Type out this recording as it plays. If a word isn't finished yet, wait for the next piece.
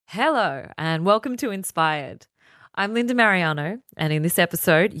Hello, and welcome to Inspired. I'm Linda Mariano, and in this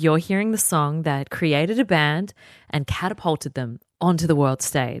episode, you're hearing the song that created a band and catapulted them onto the world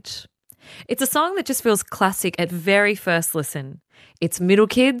stage. It's a song that just feels classic at very first listen. It's Middle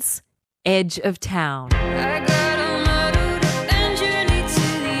Kids, Edge of Town. I got a muddled and journeyed to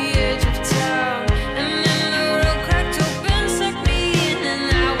the edge of town, and then the road cracked open, sucked me in,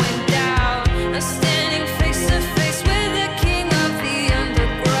 and I went down. I'm standing face to face with the king of the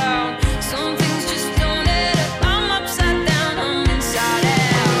underground. Some things just don't add up. I'm upside down, I'm inside out.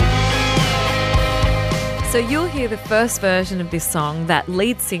 So you'll hear the first version of this song that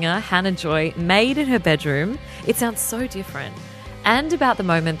lead singer Hannah Joy made in her bedroom. It sounds so different. And about the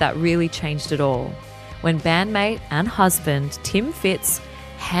moment that really changed it all, when bandmate and husband Tim Fitz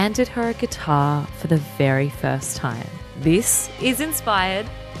handed her a guitar for the very first time. This is Inspired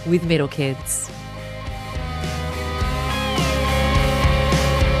with Middle Kids.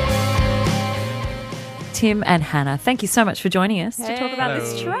 Tim and Hannah, thank you so much for joining us to talk about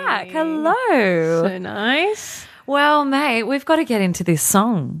this track. Hello. So nice. Well, mate, we've got to get into this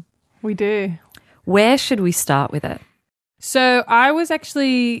song. We do. Where should we start with it? So I was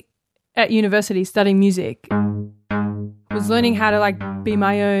actually at university studying music. Was learning how to be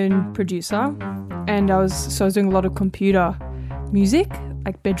my own producer, and I was doing a lot of computer music,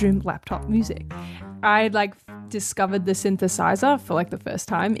 like bedroom laptop music. I had discovered the synthesizer for the first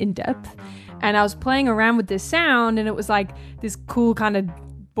time in depth, and I was playing around with this sound, and it was this cool kind of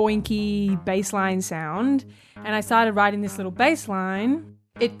boinky bass line sound, and I started writing this little bass line.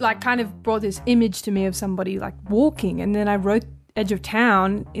 It kind of brought this image to me of somebody walking, and then I wrote Edge of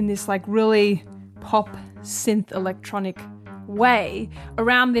Town in this really pop synth electronic way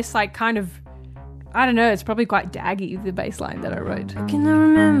around this kind of, I don't know, it's probably quite daggy, the bass line that I wrote. Can I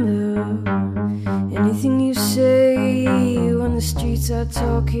remember anything you say when the streets are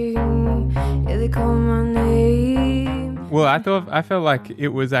talking? Yeah, they call my name. Well, I felt like it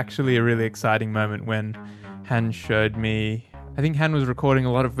was actually a really exciting moment when Han showed me. I think Han was recording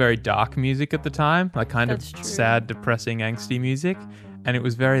a lot of very dark music at the time, That's true. Sad, depressing, angsty music. And it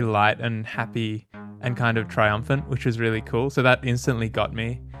was very light and happy and kind of triumphant, which was really cool. So that instantly got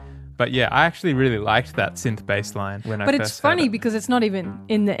me. But yeah, I actually really liked that synth bass line when I first heard it. But it's funny because it's not even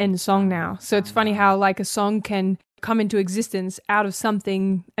in the end song now. So it's funny how a song can come into existence out of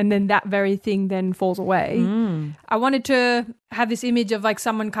something and then that very thing then falls away. I wanted to have this image of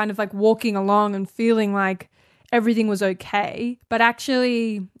someone kind of walking along and feeling like everything was okay. But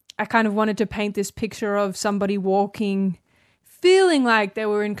actually, I kind of wanted to paint this picture of somebody walking, feeling like they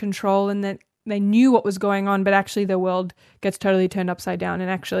were in control and that they knew what was going on, but actually the world gets totally turned upside down.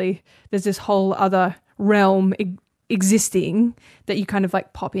 And actually there's this whole other realm existing that you kind of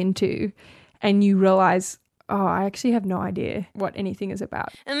pop into and you realize, oh, I actually have no idea what anything is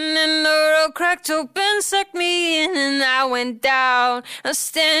about. And then the road cracked open, sucked me in, and I went down. I'm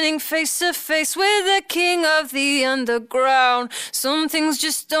standing face to face with the king of the underground. Some things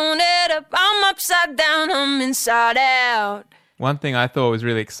just don't add up. I'm upside down, I'm inside out. One thing I thought was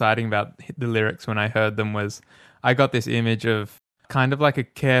really exciting about the lyrics when I heard them was I got this image of kind of like a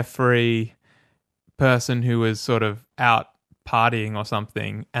carefree person who was sort of out partying or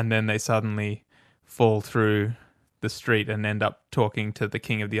something, and then they suddenly fall through the street and end up talking to the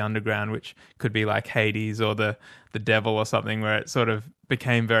king of the underground, which could be like Hades or the devil or something, where it sort of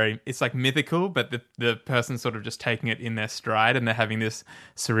became it's mythical, but the person's sort of just taking it in their stride and they're having this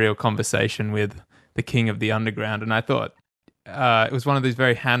surreal conversation with the king of the underground. And I thought it was one of these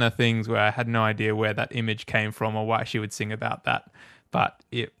very Hannah things where I had no idea where that image came from or why she would sing about that, but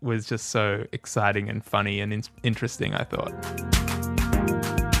it was just so exciting and funny and interesting, I thought.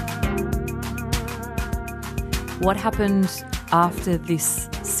 What happened after this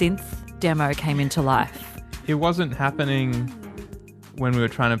synth demo came into life? It wasn't happening when we were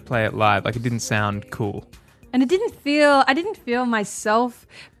trying to play it live. It didn't sound cool. And I didn't feel myself,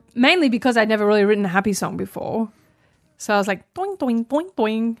 mainly because I'd never really written a happy song before. So I was like, doing, doing, doing,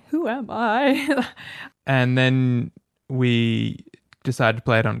 doing, who am I? And then we decided to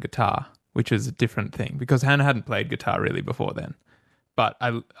play it on guitar, which is a different thing because Hannah hadn't played guitar really before then. But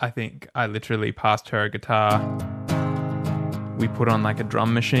I think I literally passed her a guitar. We put on a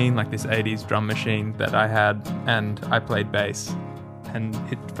drum machine, this 80s drum machine that I had, and I played bass. And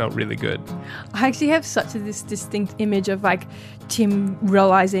it felt really good. I actually have this distinct image of Tim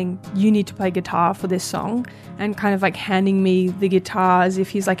realizing you need to play guitar for this song and kind of handing me the guitar as if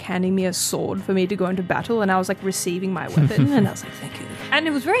he's handing me a sword for me to go into battle, and I was receiving my weapon and I was thank you. And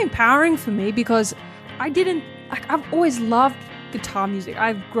it was very empowering for me because I've always loved guitar music.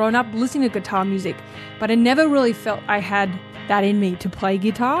 I've grown up listening to guitar music, but I never really felt I had that in me to play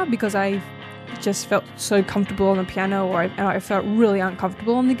guitar because I just felt so comfortable on the piano and I felt really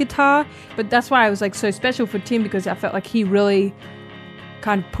uncomfortable on the guitar. But that's why I was like so special for Tim, because I felt like he really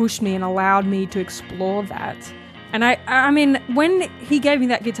kind of pushed me and allowed me to explore that. And I mean, when he gave me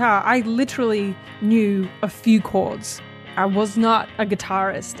that guitar, I literally knew a few chords. I was not a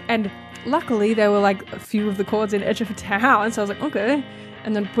guitarist. And luckily, there were like a few of the chords in Edge of Town. So I was like, okay.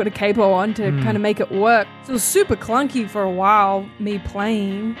 And then put a capo on to kind of make it work. So it was super clunky for a while, me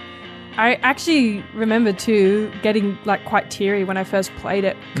playing. I actually remember too getting like quite teary when I first played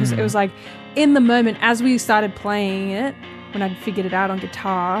it, because it was like in the moment as we started playing it, when I'd figured it out on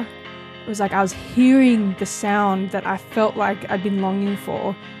guitar, it was like I was hearing the sound that I felt like I'd been longing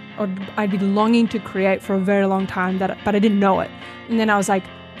for, or I'd been longing to create for a very long time, but I didn't know it. And then I was like,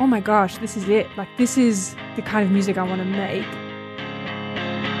 oh my gosh, this is it. Like, this is the kind of music I want to make.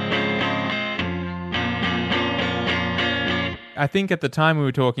 I think at the time we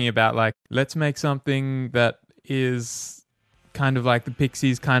were talking about like, let's make something that is kind of like the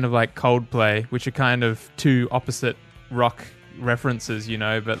Pixies, kind of like Coldplay, which are kind of two opposite rock references, you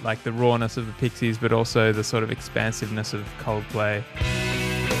know, but like the rawness of the Pixies, but also the sort of expansiveness of Coldplay.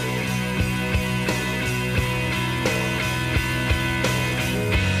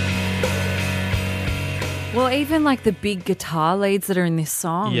 Well, even like the big guitar leads that are in this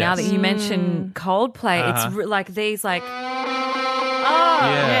song, now that you mention Coldplay, it's like these like...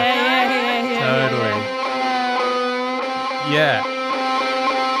 Totally. Yeah.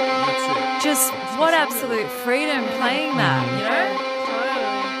 That's it. Just what absolute freedom playing that, you know?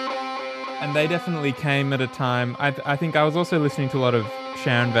 And they definitely came at a time. I think I was also listening to a lot of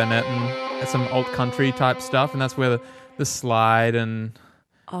Sharon Van Etten, some alt country type stuff, and that's where the slide and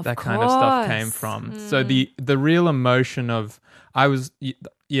that kind of stuff came from. So the real emotion of alt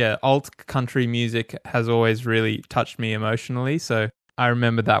country music has always really touched me emotionally. So I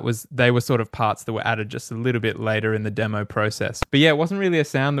remember they were sort of parts that were added just a little bit later in the demo process. But yeah, it wasn't really a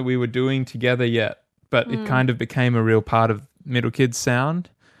sound that we were doing together yet, but it kind of became a real part of Middle Kids'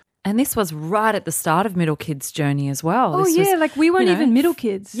 sound. And this was right at the start of Middle Kids' journey as well. Oh, this yeah, was, like we weren't even Middle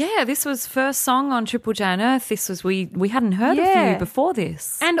Kids. Yeah, this was first song on Triple J on Earth. This was, we hadn't heard of you before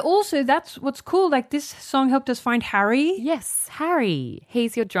this. And also, that's what's cool. Like, this song helped us find Harry. Yes, Harry.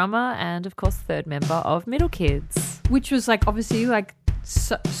 He's your drummer and, of course, third member of Middle Kids. Which was, like, obviously, like,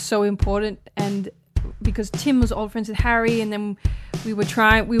 so important. And because Tim was old friends with Harry, and then we were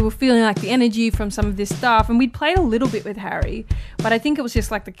feeling like the energy from some of this stuff, and we'd played a little bit with Harry, but I think it was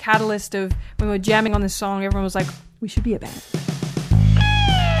just like the catalyst of when we were jamming on this song, everyone was like, we should be a band.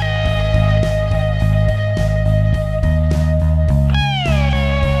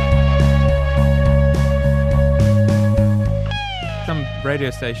 Some radio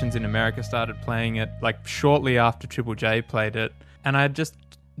stations in America started playing it like shortly after Triple J played it, and I just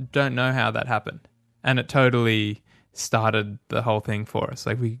don't know how that happened. And it totally started the whole thing for us.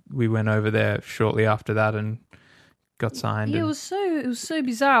 Like we went over there shortly after that and got signed. Yeah, it was so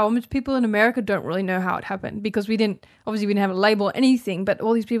bizarre. Almost people in America don't really know how it happened, because we didn't have a label or anything, but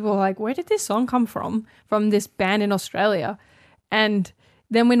all these people were like, where did this song come from this band in Australia? And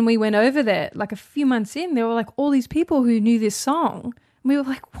then when we went over there, like a few months in, there were like all these people who knew this song. We were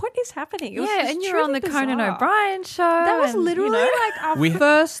like, what is happening? And you're on the bizarre. Conan O'Brien show. That was literally like our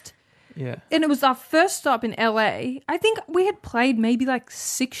first... Yeah. And it was our first stop in LA. I think we had played maybe like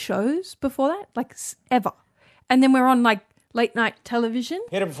 6 shows before that, like ever. And then we're on like late night television.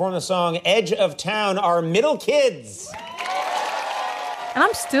 Here to perform the song Edge of Town are Middle Kids. And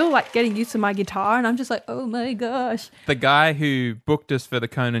I'm still like getting used to my guitar, and I'm just like, oh my gosh. The guy who booked us for the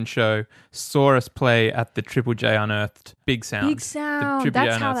Conan show saw us play at the Triple J Unearthed Big Sound. Big Sound. The Triple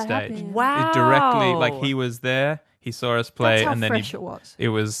That's J how Unearthed that stage. happened. Wow. It directly, like he was there, he saw us play, That's how and then fresh it was. It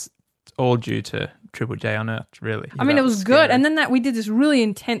was all due to Triple J Unearthed, really. I mean, That it was scary. good. And then we did this really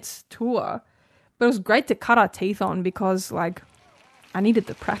intense tour, but it was great to cut our teeth on, because like I needed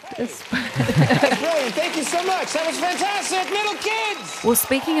the practice. Brilliant. Thank you so much. That was fantastic. Middle Kids. Well,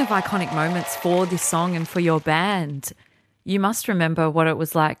 speaking of iconic moments for this song and for your band, you must remember what it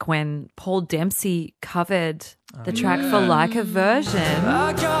was like when Paul Dempsey covered the track for Like a Version.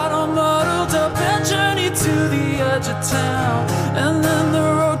 I got all muddled up and journeyed to the edge of town, and then the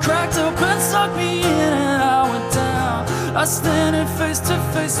road cracked open, sucked me in, and I went down. I standing face to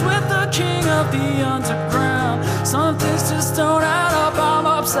face with the king of the underground. Some things just don't add up. I'm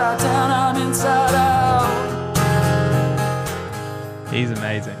upside down, I'm inside out. He's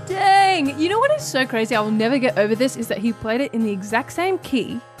amazing. Dang. You know what is so crazy? I will never get over this, is that he played it in the exact same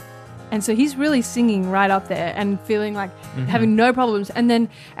key And so he's really singing right up there and feeling like having no problems. And then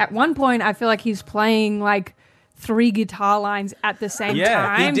at one point, I feel like he's playing like 3 guitar lines at the same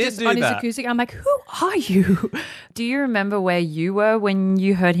Yeah, he time, did just do on his that. acoustic. I'm like, who are you? Do you remember where you were when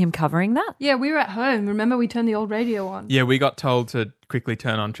you heard him covering that? Yeah, we were at home. Remember, we turned the old radio on. Yeah, we got told to quickly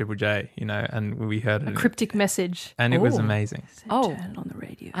turn on Triple J, and we heard A it. cryptic message. And it was Ooh. amazing. Oh. Turn it on the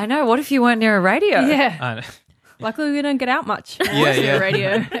radio. I know. What if you weren't near a radio? Yeah. I know. Luckily, we don't get out much. Yeah.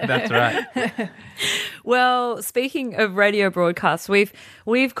 Radio. That's right. Well, speaking of radio broadcasts, we've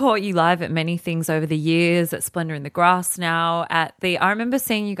caught you live at many things over the years, at Splendor in the Grass now, I remember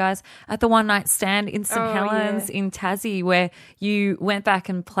seeing you guys at the One Night Stand in St. Oh, Helens yeah. in Tassie, where you went back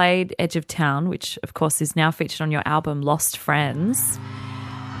and played Edge of Town, which of course is now featured on your album Lost Friends.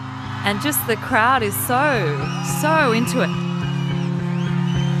 And just the crowd is so into it.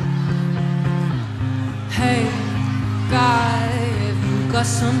 Hey, guy, have you got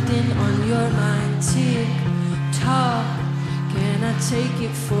something on your mind? Tick tock, can I take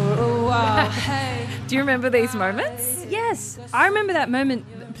it for a while? Hey, Do you remember these moments? Yes. I remember that moment,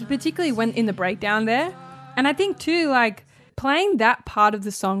 particularly when in the breakdown there. And I think too, like playing that part of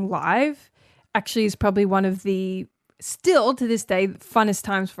the song live actually is probably one of the, still to this day, funnest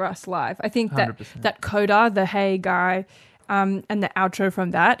times for us live. I think that 100%. that coda, the hey guy, and the outro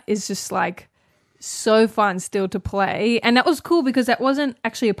from that is just like so fun still to play. And that was cool because that wasn't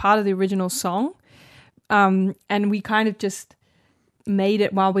actually a part of the original song. And we kind of just made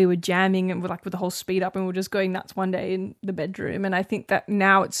it while we were jamming and with the whole speed up, and we were just going nuts one day in the bedroom. And I think that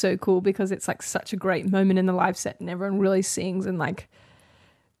now it's so cool because it's like such a great moment in the live set and everyone really sings and like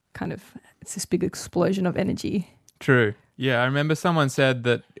kind of it's this big explosion of energy. True. Yeah, I remember someone said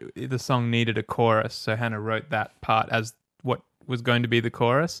that the song needed a chorus, so Hannah wrote that part as what was going to be the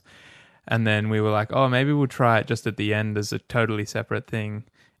chorus. And then we were like, oh, maybe we'll try it just at the end as a totally separate thing.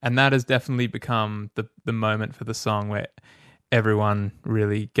 And that has definitely become the moment for the song where everyone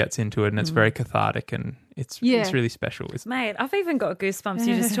really gets into it and it's very cathartic and it's really special. Mate, I've even got goosebumps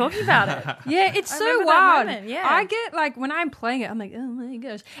you just talking about it. Yeah, it's I so remember that wild. moment, yeah. I get like when I'm playing it, I'm like, oh my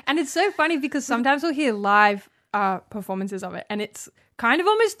gosh. And it's so funny because sometimes we'll hear live performances of it and it's kind of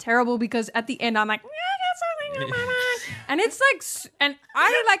almost terrible because at the end I'm like, and it's like, and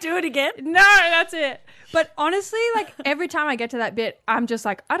I like Do it again? No, that's it. But honestly, like every time I get to that bit, I'm just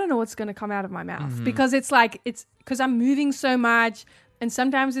like, I don't know what's going to come out of my mouth because it's like, it's because I'm moving so much and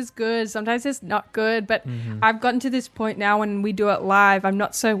sometimes it's good, sometimes it's not good. But I've gotten to this point now when we do it live, I'm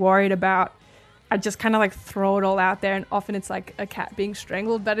not so worried about, I just kind of like throw it all out there. And often it's like a cat being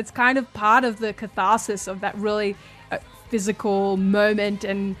strangled, but it's kind of part of the catharsis of that really physical moment.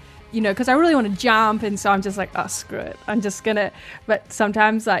 And because I really want to jump, and so I'm just like, oh, screw it. I'm just gonna. But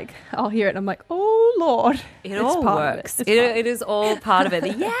sometimes, like, I'll hear it, and I'm like, oh Lord, It it's all part of works. It. It's part of It is all part of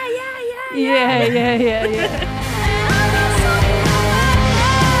it. Yeah.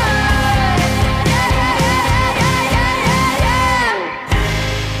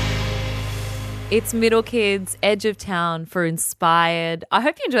 It's Middle Kids, Edge of Town for Inspired. I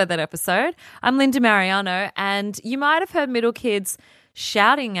hope you enjoyed that episode. I'm Linda Mariano, and you might have heard Middle Kids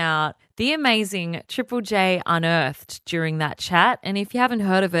shouting out the amazing Triple J Unearthed during that chat. And if you haven't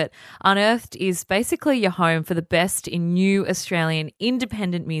heard of it, Unearthed is basically your home for the best in new Australian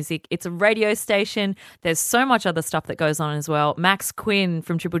independent music. It's a radio station. There's so much other stuff that goes on as well. Max Quinn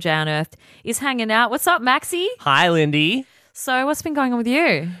from Triple J Unearthed is hanging out. What's up, Maxie? Hi, Lindy. So what's been going on with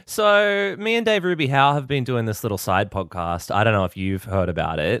you? So me and Dave Ruby Howe have been doing this little side podcast. I don't know if you've heard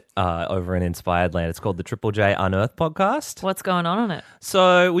about it over in Inspired Land. It's called the Triple J Unearthed podcast. What's going on it?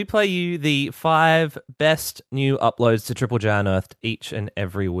 So we play you the 5 best new uploads to Triple J Unearthed each and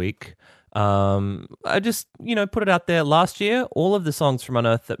every week. I just, put it out there. Last year, all of the songs from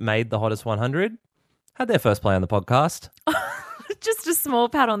Unearthed that made the Hottest 100 had their first play on the podcast. Just a small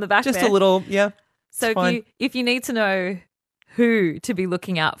pat on the back Just there. a little, yeah. So fine. if you need to know who to be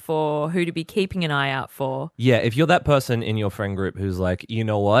looking out for, who to be keeping an eye out for. Yeah, if you're that person in your friend group who's like, you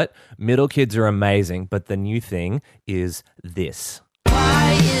know what? Middle kids are amazing, but the new thing is this.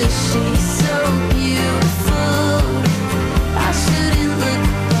 why is she so beautiful? I shouldn't look,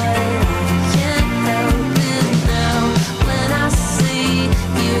 but I can't help it now. When I see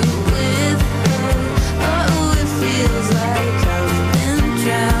you with her, oh, it feels like I've been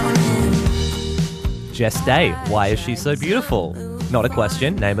drowning. Jess Day, why is she so beautiful? Not a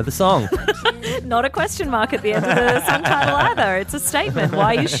question, name of the song. Not a question mark at the end of the song title either. It's a statement.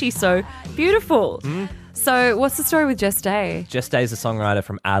 Why is she so beautiful? So what's the story with Jess Day? Jess Day is a songwriter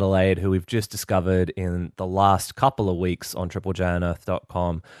from Adelaide who we've just discovered in the last couple of weeks on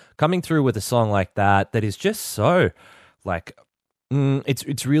triplejnunearth.com, coming through with a song like that is just so, like,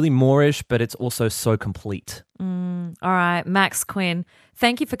 It's really Moorish, but it's also so complete. All right, Max Quinn,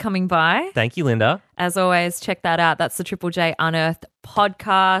 thank you for coming by. Thank you, Linda. As always, check that out. That's the Triple J Unearthed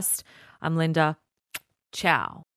podcast. I'm Linda. Ciao.